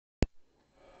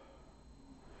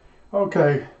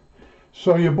Okay,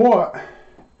 so you bought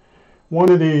one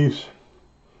of these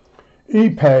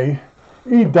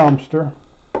e-dumpster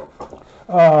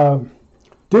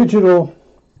digital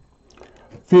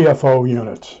VFO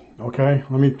units. Okay,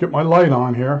 let me get my light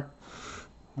on here.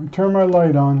 Let me turn my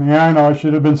light on. Yeah, I know, I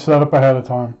should have been set up ahead of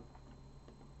time.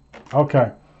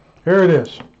 Okay, here it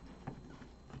is.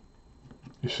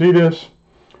 You see this?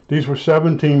 These were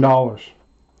 $17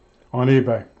 on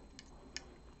eBay.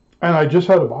 And I just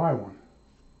had to buy one.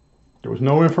 There was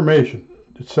no information.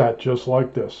 It sat just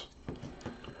like this.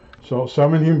 So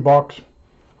 17 bucks.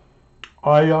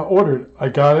 I ordered it. I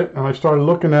got it and I started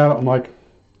looking at it. I'm like,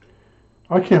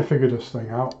 I can't figure this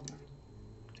thing out.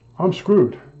 I'm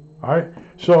screwed. All right.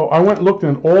 So I went and looked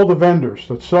at all the vendors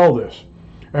that sell this.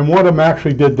 And one of them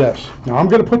actually did this. Now I'm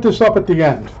going to put this up at the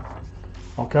end.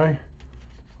 Okay.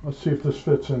 Let's see if this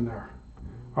fits in there.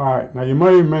 All right. Now you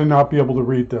may or may not be able to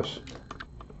read this.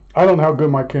 I don't know how good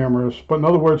my camera is, but in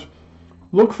other words,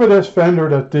 look for this vendor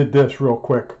that did this real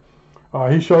quick.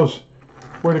 He shows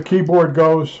where the keyboard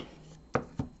goes.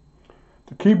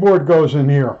 The keyboard goes in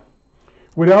here.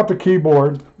 Without the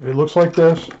keyboard, it looks like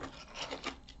this.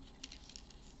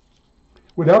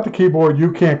 Without the keyboard,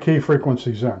 you can't key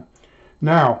frequencies in.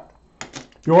 Now,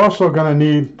 you're also going to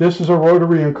need, this is a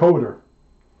rotary encoder.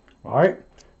 All right?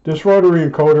 This rotary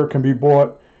encoder can be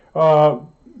bought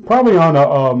probably on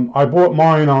a, I bought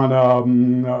mine on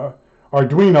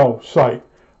Arduino site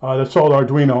that sold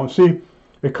Arduino. And see,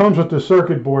 it comes with the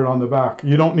circuit board on the back.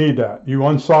 You don't need that. You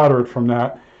unsolder it from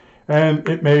that, and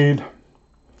it made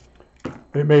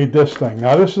this thing.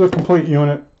 Now this is a complete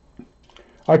unit.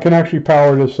 I can actually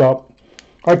power this up.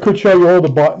 I could show you all the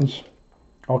buttons.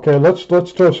 Okay, let's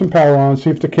throw some power on and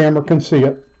see if the camera can see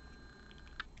it.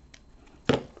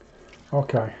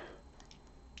 Okay.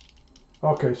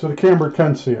 Okay, so the camera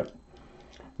can see it.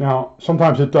 Now,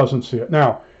 sometimes it doesn't see it.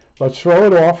 Now, let's throw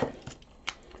it off.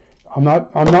 I'm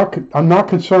not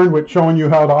concerned with showing you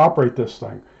how to operate this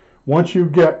thing. Once you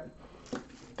get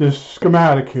this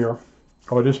schematic here,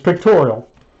 or this pictorial,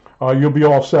 you'll be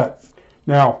all set.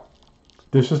 Now,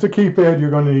 this is the keypad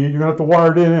you're going to need. You're going to have to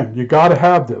wire it in. You got to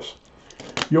have this.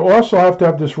 You also have to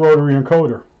have this rotary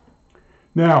encoder.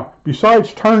 Now,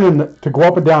 besides turning to go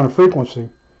up and down in frequency,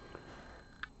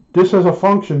 this has a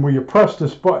function where you press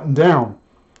this button down,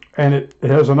 and it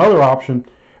has another option,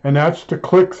 and that's to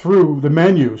click through the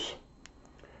menus.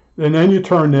 And then you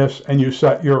turn this and you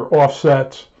set your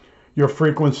offsets, your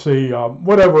frequency,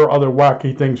 whatever other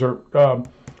wacky things are,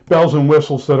 bells and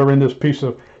whistles that are in this piece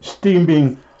of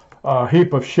steaming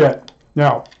heap of shit.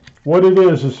 Now, what it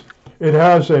is it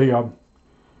has a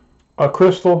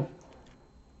crystal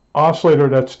oscillator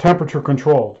that's temperature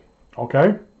controlled.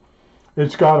 Okay?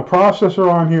 It's got a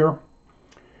processor on here,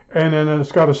 and then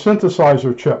it's got a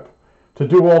synthesizer chip to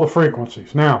do all the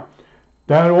frequencies. Now,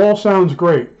 that all sounds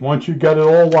great once you get it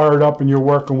all wired up and you're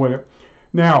working with it.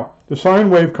 Now, the sine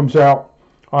wave comes out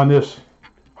on this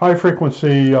high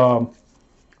frequency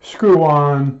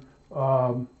screw-on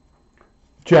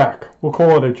jack. We'll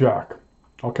call it a jack.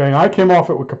 Okay, and I came off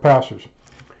it with capacitors.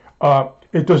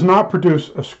 It does not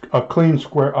produce a clean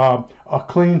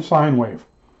sine wave.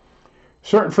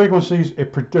 Certain frequencies,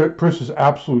 it produces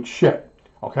absolute shit.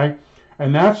 Okay,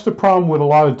 and that's the problem with a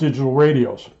lot of digital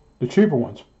radios, the cheaper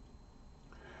ones.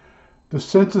 The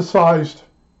synthesized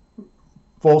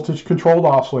voltage controlled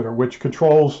oscillator, which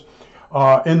controls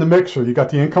in the mixer, you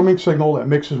got the incoming signal that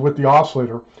mixes with the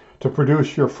oscillator to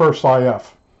produce your first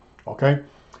IF. Okay,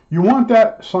 you want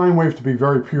that sine wave to be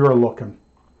very pure looking,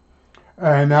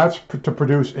 and that's to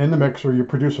produce in the mixer. You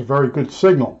produce a very good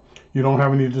signal. You don't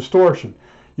have any distortion.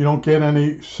 You don't get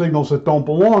any signals that don't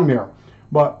belong there.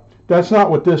 But that's not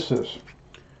what this is.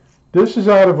 This is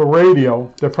out of a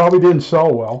radio that probably didn't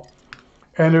sell well,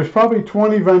 and there's probably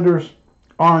 20 vendors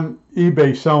on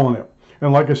eBay selling it.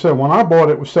 And like I said, when I bought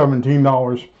it, it was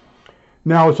 $17.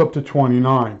 Now it's up to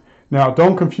 $29. Now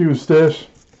don't confuse this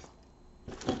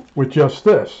with just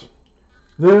this.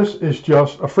 This is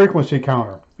just a frequency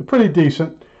counter. It's pretty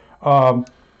decent. I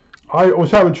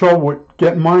was having trouble with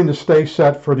getting mine to stay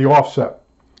set for the offset.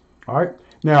 All right.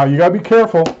 Now you got to be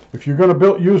careful if you're going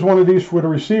to use one of these with a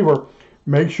receiver.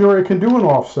 Make sure it can do an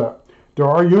offset. There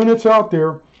are units out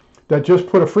there that just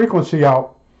put a frequency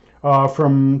out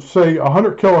from say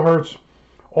 100 kilohertz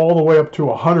all the way up to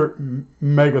 100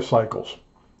 megacycles.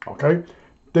 Okay.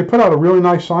 They put out a really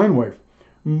nice sine wave,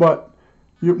 but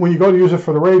when you go to use it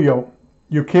for the radio,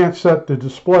 you can't set the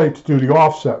display to do the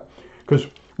offset, because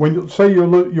when you say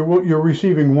you're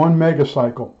receiving 1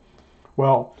 megacycle,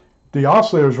 well, the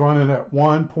oscillator is running at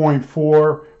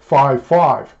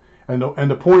 1.455, and the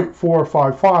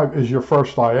 0.455 is your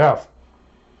first IF.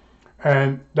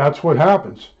 And that's what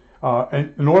happens.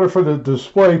 And in order for the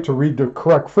display to read the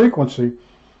correct frequency,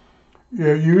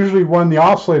 you usually run the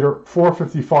oscillator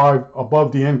 455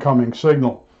 above the incoming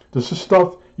signal. This is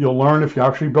stuff you'll learn if you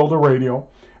actually build a radio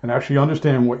and actually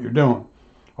understand what you're doing.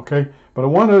 Okay, but I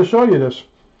wanted to show you this.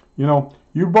 You know,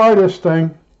 you buy this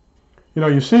thing, you know,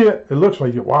 you see it, it looks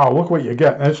like, wow, look what you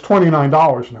get. And it's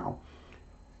 $29 now.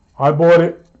 I bought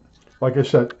it, like I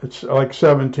said, it's like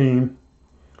 17.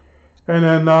 And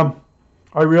then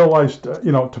I realized,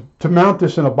 you know, to mount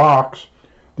this in a box,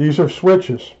 these are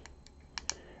switches.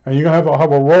 And you're going to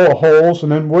have a row of holes,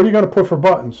 and then what are you going to put for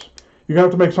buttons? You're going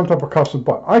to have to make some type of custom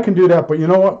button. I can do that, but you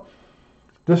know what?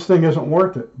 This thing isn't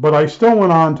worth it. But I still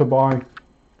went on to buy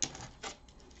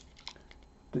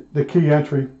the key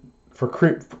entry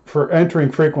for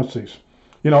entering frequencies.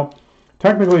 You know,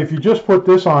 technically, if you just put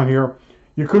this on here,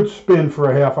 you could spin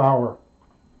for a half hour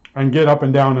and get up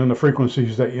and down in the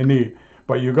frequencies that you need.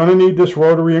 But you're going to need this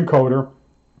rotary encoder,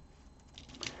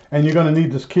 and you're going to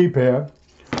need this keypad.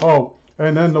 Oh,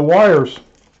 and then the wires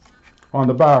on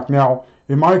the back. Now,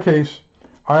 in my case,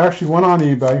 I actually went on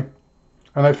eBay,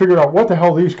 and I figured out what the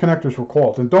hell these connectors were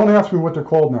called. And don't ask me what they're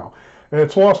called now.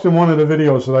 It's lost in one of the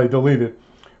videos that I deleted.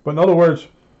 But in other words,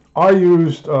 I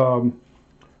used connectors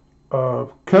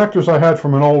I had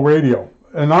from an old radio.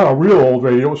 And not a real old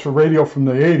radio, it was a radio from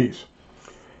the 80s.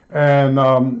 And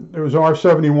it was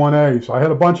R71As. I had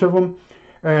a bunch of them,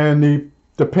 and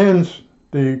the pins,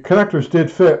 the connectors did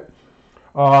fit.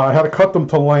 I had to cut them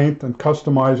to length and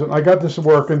customize it. I got this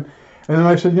working, and then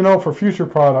I said, you know, for future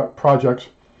projects,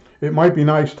 it might be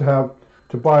nice to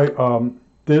buy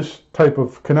this type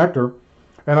of connector,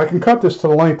 and I can cut this to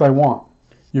the length I want.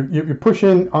 You push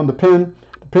in on the pin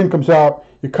comes out.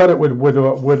 You cut it with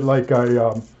like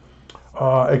a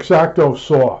X-Acto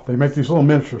saw. They make these little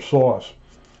miniature saws,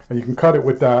 and you can cut it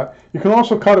with that. You can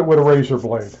also cut it with a razor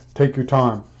blade. Take your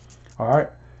time. All right,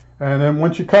 and then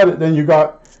once you cut it, then you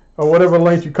got whatever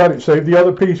length you cut it. Save the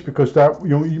other piece, because that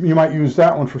you might use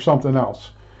that one for something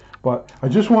else. But I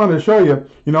just wanted to show you.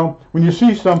 You know, when you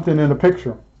see something in a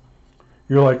picture,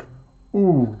 you're like,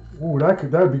 ooh,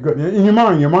 that'd be good. In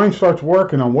your mind starts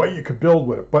working on what you could build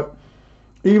with it. But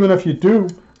even if you do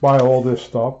buy all this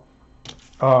stuff,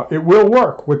 it will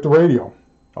work with the radio.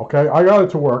 Okay, I got it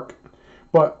to work,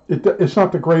 but it's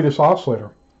not the greatest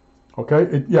oscillator. Okay,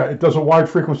 it does a wide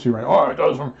frequency range. Oh,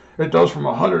 it does from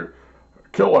 100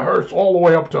 kilohertz all the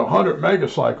way up to 100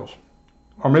 megacycles,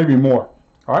 or maybe more.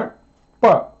 All right,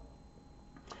 but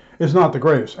it's not the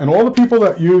greatest. And all the people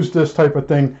that use this type of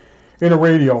thing in a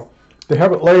radio, they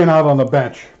have it laying out on the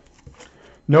bench.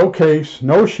 No case,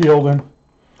 no shielding.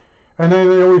 And then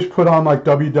they always put on like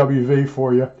WWV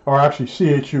for you, or actually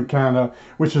CHU Canada,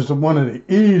 which is one of the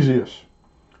easiest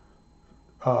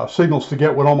signals to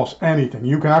get with almost anything.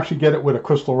 You can actually get it with a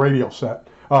crystal radio set,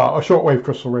 a shortwave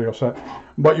crystal radio set,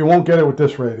 but you won't get it with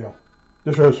this radio.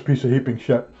 This is a piece of heaping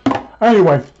shit.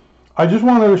 Anyway, I just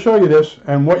wanted to show you this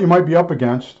and what you might be up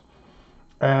against.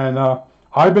 And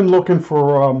I've been looking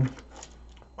for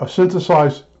a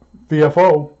synthesized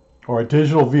VFO or a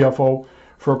digital VFO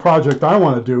for a project I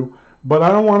want to do, but I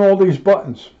don't want all these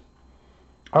buttons.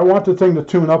 I want the thing to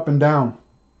tune up and down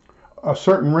a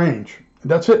certain range.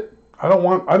 That's it. I don't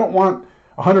want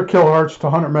 100 kilohertz to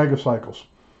 100 megacycles.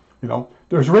 You know,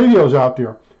 there's radios out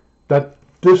there that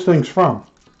this thing's from,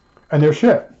 and they're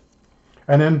shit.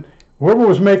 And then whoever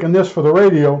was making this for the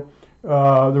radio,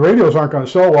 the radios aren't going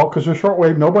to sell well because they're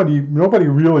shortwave. Nobody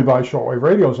really buys shortwave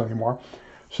radios anymore.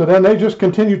 So then they just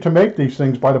continue to make these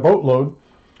things by the boatload,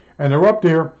 and they're up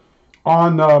there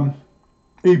on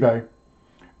eBay,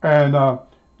 and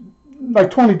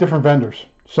like 20 different vendors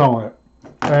selling it.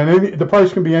 And the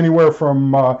price can be anywhere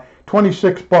from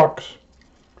 $26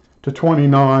 to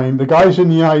 $29. The guys in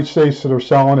the United States that are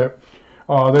selling it,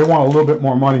 they want a little bit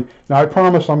more money. Now I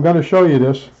promise I'm going to show you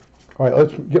this. All right,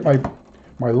 let's get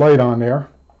my light on there,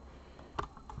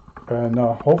 and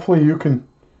hopefully you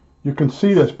can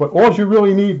see this. But all you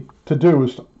really need to do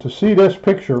is to see this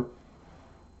picture.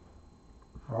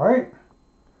 All right,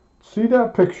 see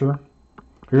that picture.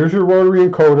 Here's your rotary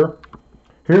encoder.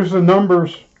 Here's the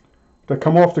numbers that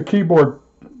come off the keyboard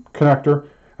connector,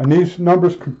 and these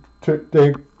numbers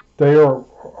they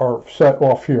are set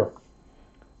off here.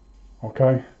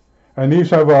 Okay, and these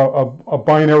have a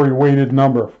binary weighted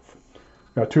number,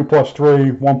 2 plus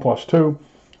 3, 1 plus 2,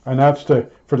 and that's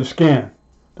for the scan.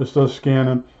 This does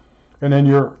scanning, and then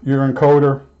your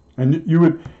encoder. And you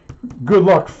would, good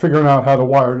luck figuring out how to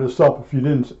wire this up if you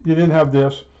didn't have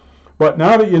this. But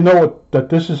now that you know that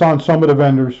this is on some of the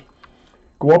vendors,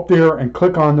 go up there and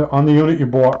click on the unit you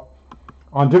bought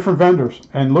on different vendors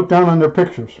and look down on their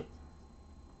pictures.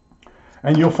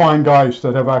 and you'll find guys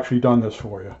that have actually done this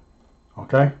for you.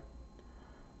 Okay?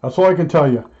 That's all I can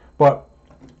tell you. But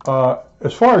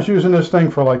as far as using this thing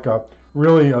for like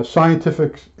really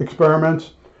scientific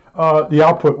experiments, the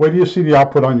output, where do you see the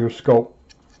output on your scope?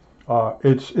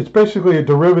 It's basically a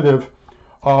derivative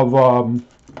of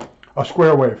a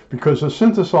square wave, because the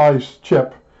synthesized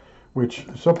chip, which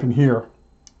is up in here,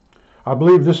 I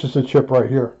believe this is the chip right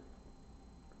here.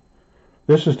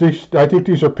 This is these. I think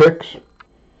these are picks,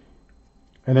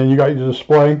 and then you got your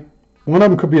display. One of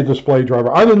them could be a display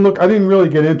driver. I didn't really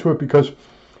get into it because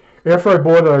after I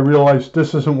bought it, I realized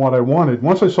this isn't what I wanted.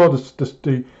 Once I saw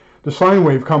the sine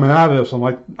wave coming out of this, I'm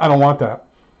like, I don't want that.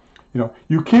 You know,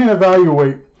 you can't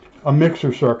evaluate a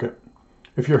mixer circuit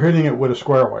if you're hitting it with a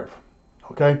square wave.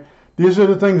 Okay, these are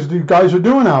the things these guys are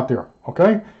doing out there.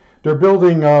 Okay, they're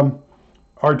building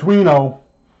Arduino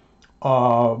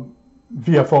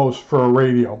VFOs for a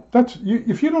radio.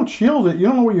 If you don't shield it, you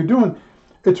don't know what you're doing.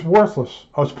 It's worthless.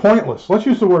 It's pointless. Let's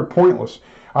use the word pointless.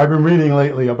 I've been reading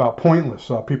lately about pointless.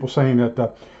 People saying that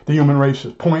the human race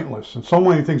is pointless, and so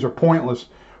many things are pointless.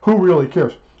 Who really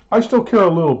cares? I still care a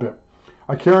little bit.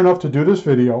 I care enough to do this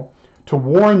video to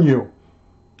warn you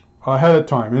ahead of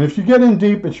time. And if you get in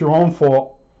deep, it's your own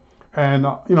fault. And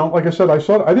you know, like I said, I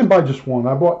didn't buy just one.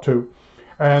 I bought two,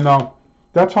 and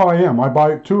that's how I am. I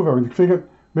buy two of everything. Figure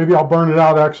maybe I'll burn it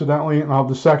out accidentally, and I'll have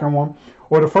the second one,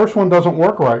 or the first one doesn't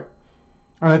work right.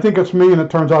 And I think it's me, and it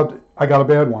turns out I got a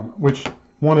bad one, which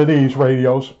one of these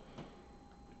radios,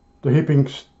 the heaping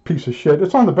piece of shit,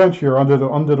 it's on the bench here under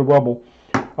the rubble,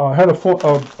 had a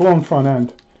blown front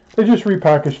end. They just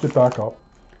repackaged it back up,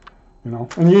 you know.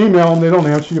 And you email them, they don't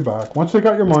answer you back. Once they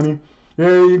got your money,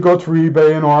 yeah, you go through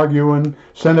eBay and argue and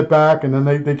send it back, and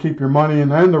then they keep your money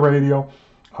and the radio.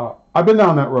 I've been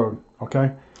down that road,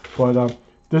 okay. But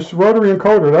this rotary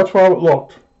encoder, that's how it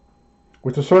looked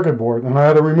with the circuit board, and I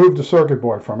had to remove the circuit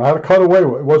board from it. I had to cut away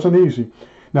with it. It wasn't easy.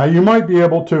 Now you might be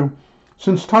able to,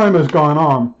 since time has gone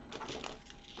on,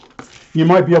 you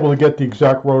might be able to get the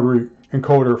exact rotary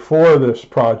encoder for this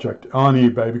project on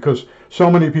eBay, because so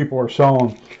many people are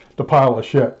selling the pile of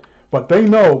shit. But they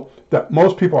know that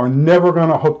most people are never going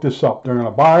to hook this up. They're going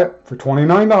to buy it for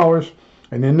 $29,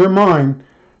 and in their mind,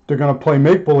 they're going to play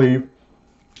make-believe.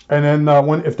 And then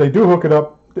if they do hook it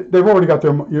up, they've already got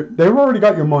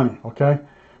your money, okay?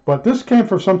 But this came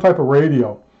from some type of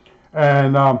radio,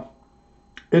 and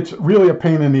it's really a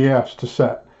pain in the ass to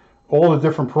set. All the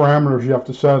different parameters you have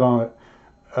to set on it,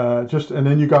 and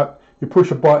then you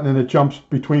push a button and it jumps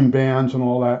between bands and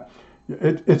all that.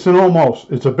 It's an almost.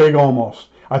 It's a big almost.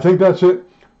 I think that's it.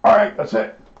 All right, that's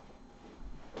it.